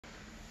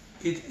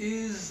It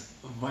is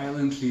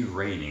violently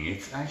raining.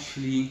 It's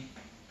actually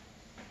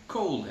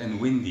cold and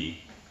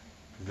windy.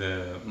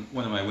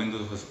 One of my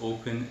windows was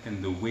open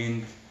and the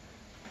wind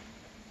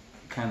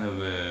kind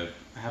of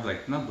I have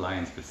like not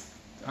blinds, but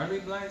are they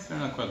blinds? They're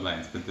not quite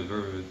blinds, but the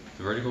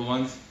vertical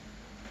ones.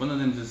 One of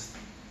them just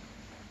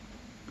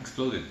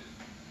exploded.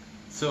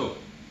 So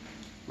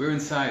we're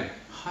inside.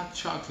 Hot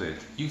chocolate.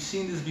 You've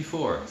seen this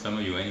before, some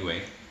of you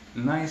anyway.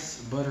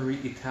 Nice buttery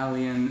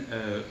Italian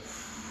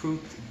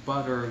fruit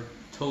butter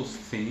toast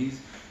thingies.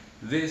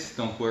 This,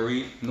 don't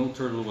worry, no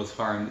turtle was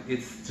harmed.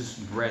 It's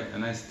just bread, a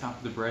nice top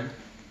of the bread,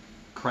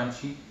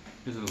 crunchy.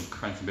 Here's a little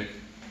crunchy bit.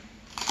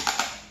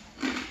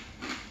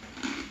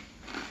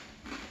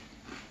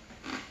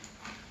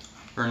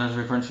 Very nice,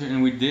 very crunchy,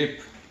 and we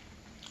dip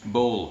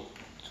bowl.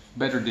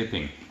 Better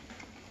dipping.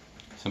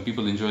 Some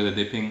people enjoy the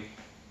dipping.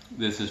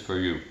 This is for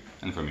you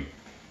and for me.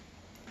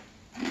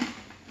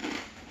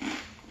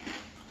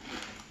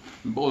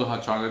 Bowl of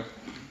hot chocolate.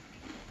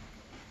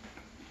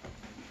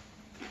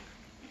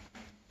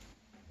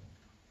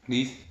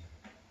 These,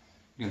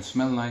 you can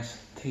smell nice,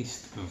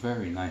 taste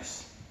very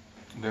nice.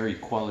 Very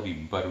quality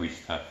buttery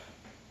stuff.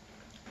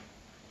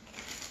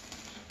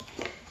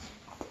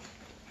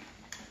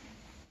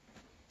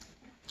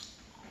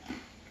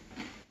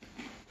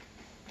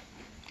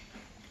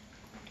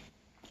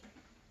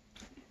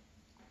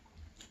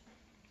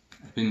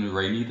 It's been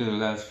rainy the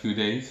last few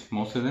days,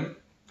 most of them.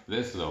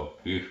 This though,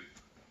 ew.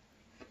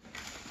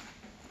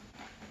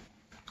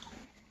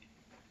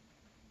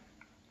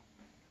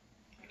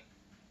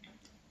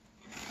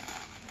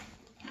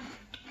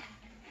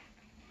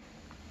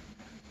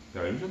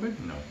 Did I use a bit?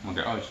 No.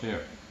 Okay, oh, it's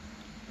here.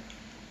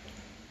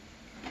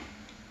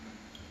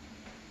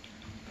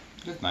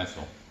 It's nice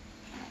though.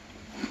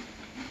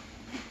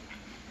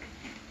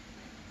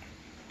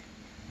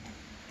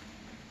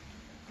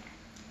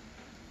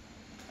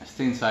 I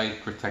stay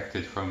inside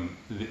protected from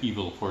the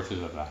evil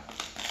forces of that.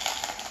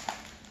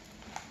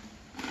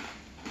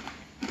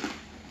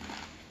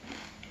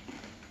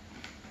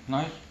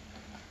 Nice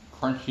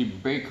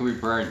crunchy bakery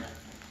bread.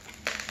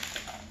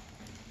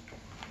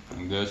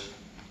 Like this.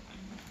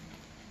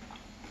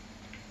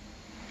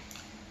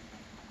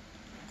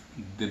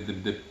 Dip,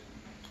 dip, dip.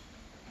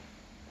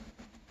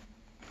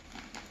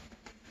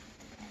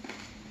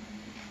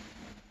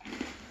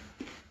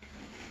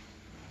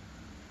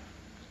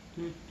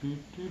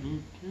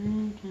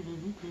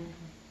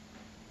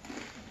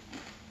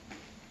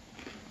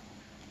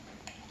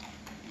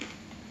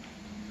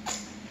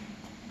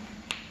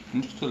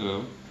 Just a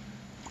little.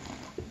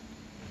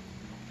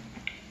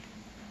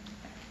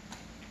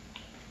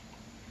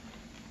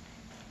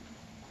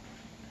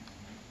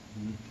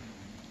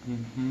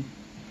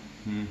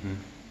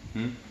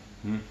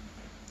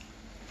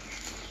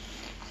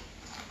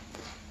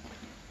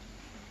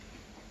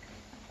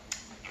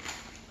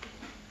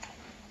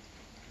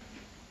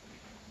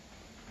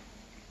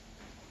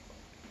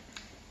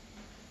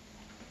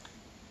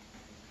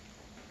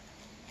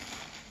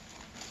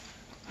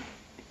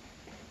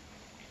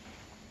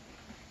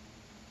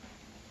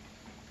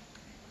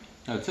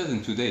 Now it says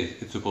in 2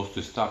 days it's supposed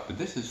to stop, but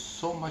this is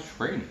so much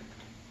rain.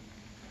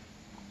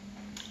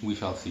 We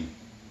shall see.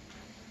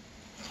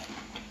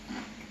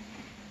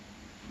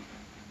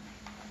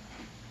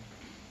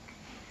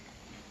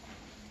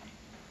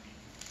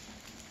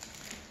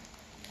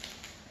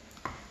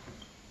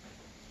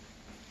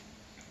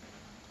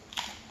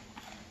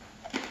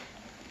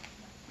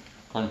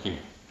 Crunchy.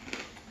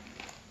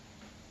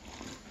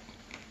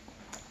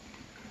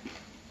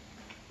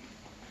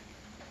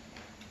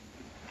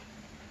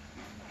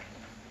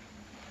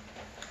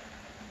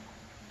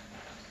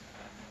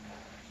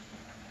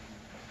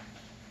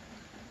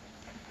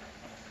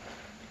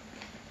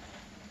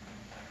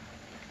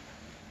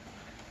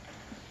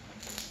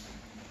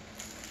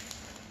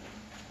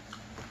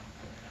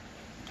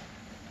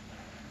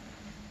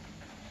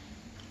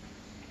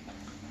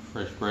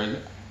 Fresh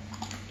bread.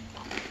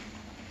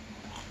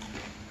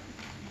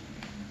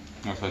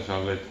 Nice hot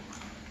chocolate.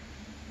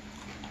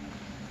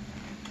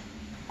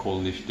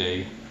 Coldish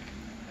day.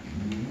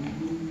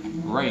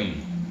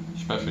 Rain,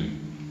 especially.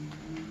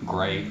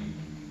 Gray.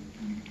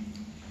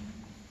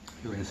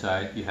 You're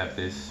inside, you have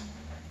this.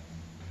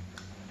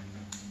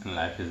 And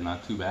life is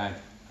not too bad.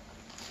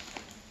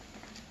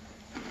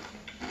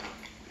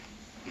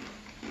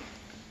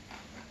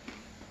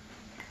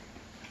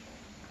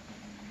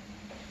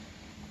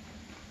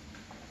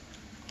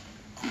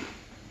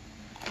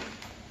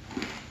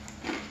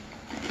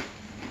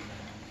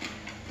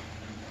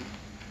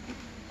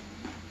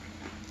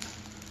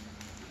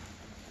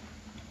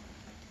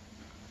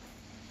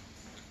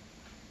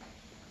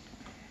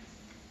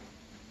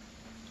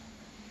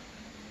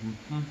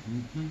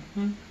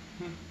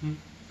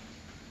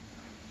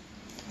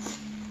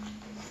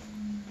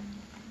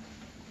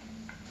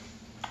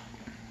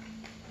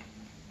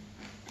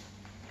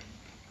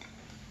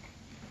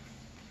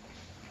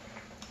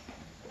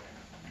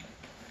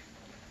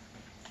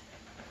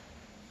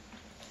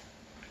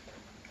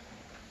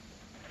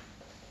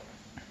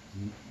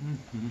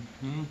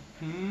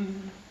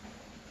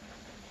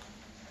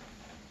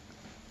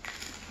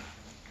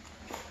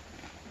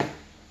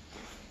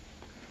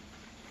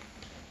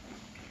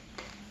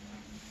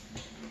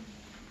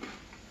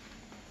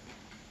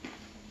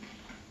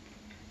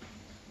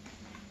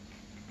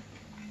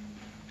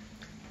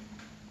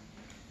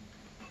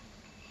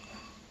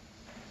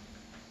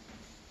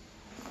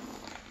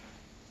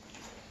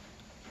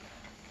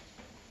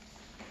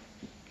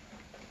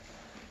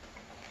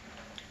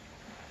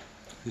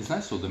 It's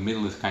nice, so the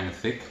middle is kind of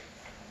thick,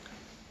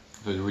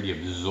 so it really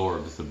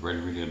absorbs, the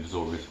bread really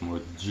absorbs more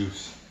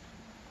juice.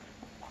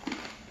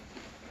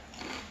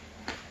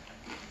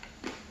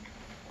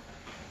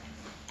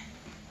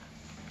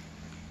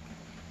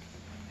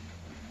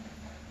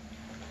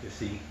 You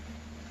see,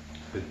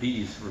 but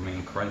these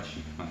remain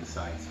crunchy on the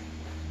sides.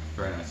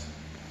 Very nice.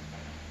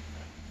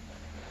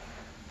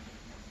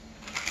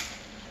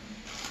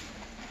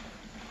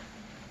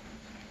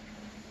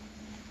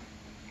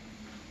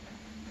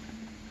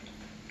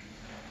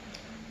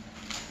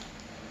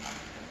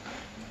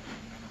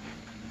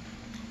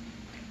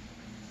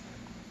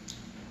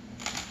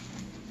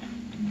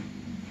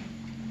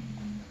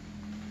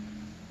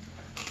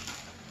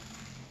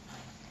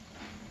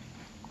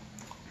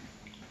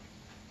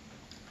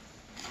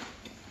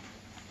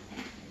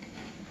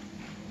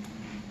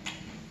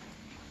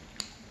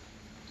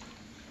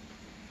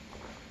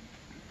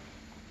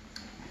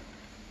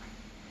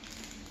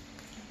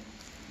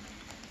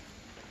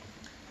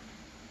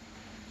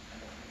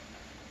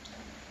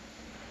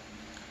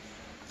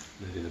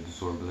 Let it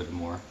absorb a little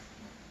more.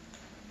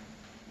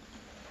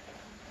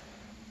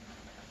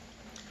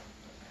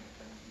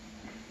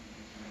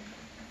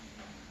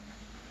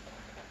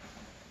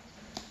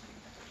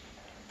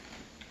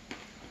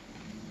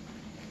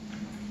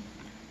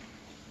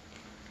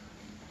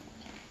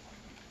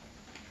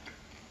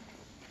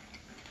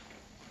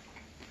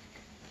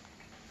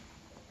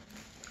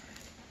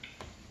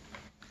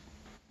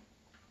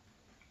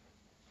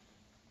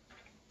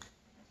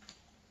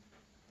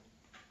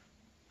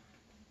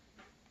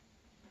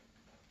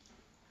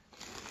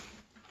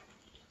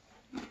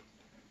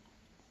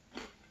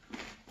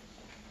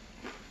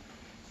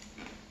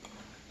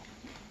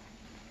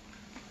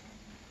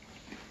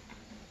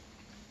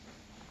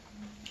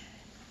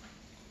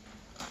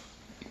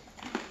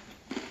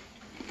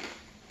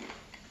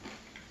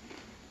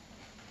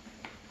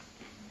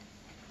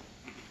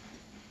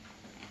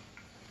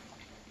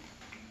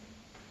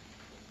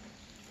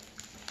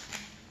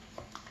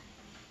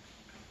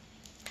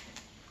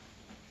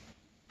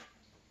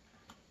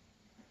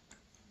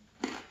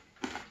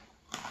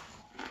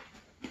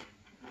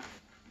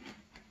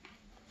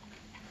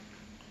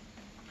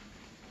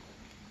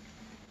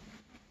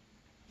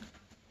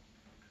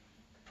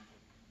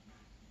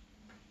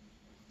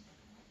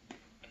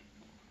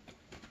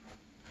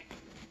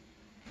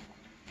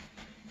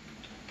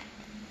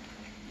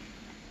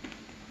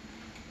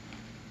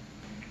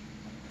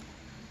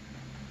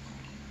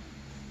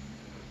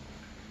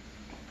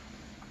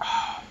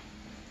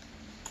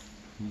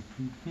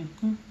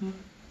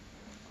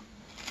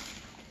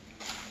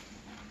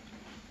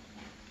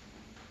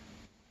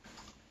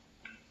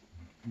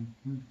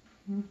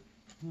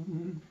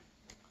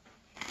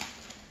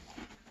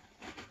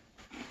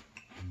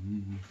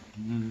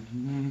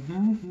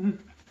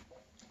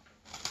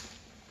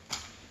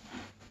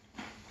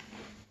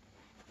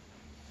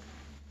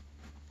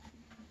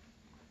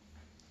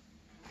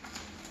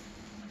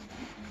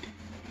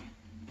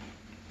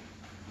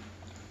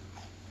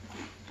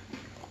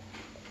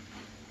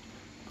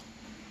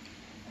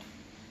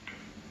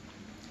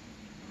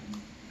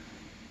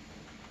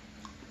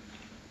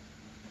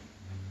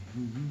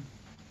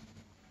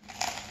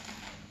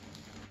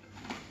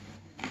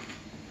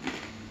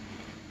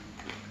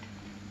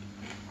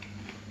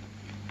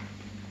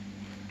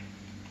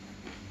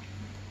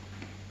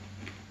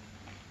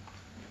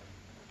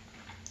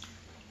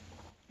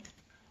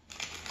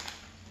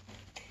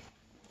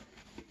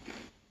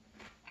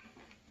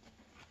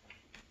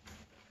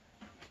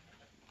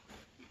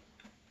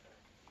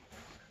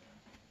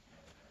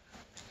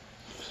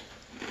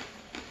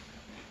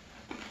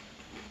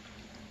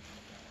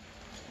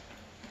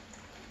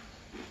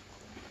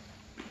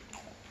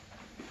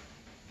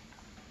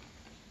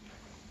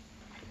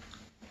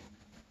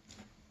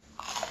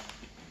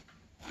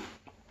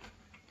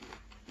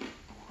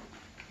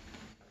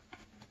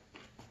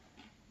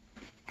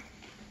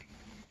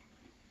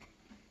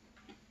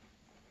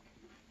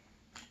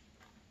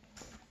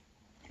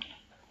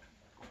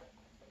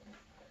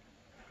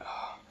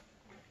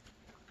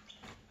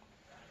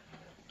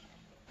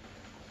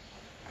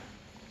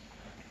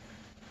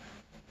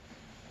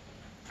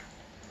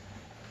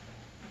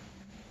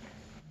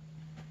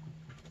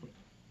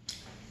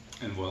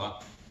 And voila.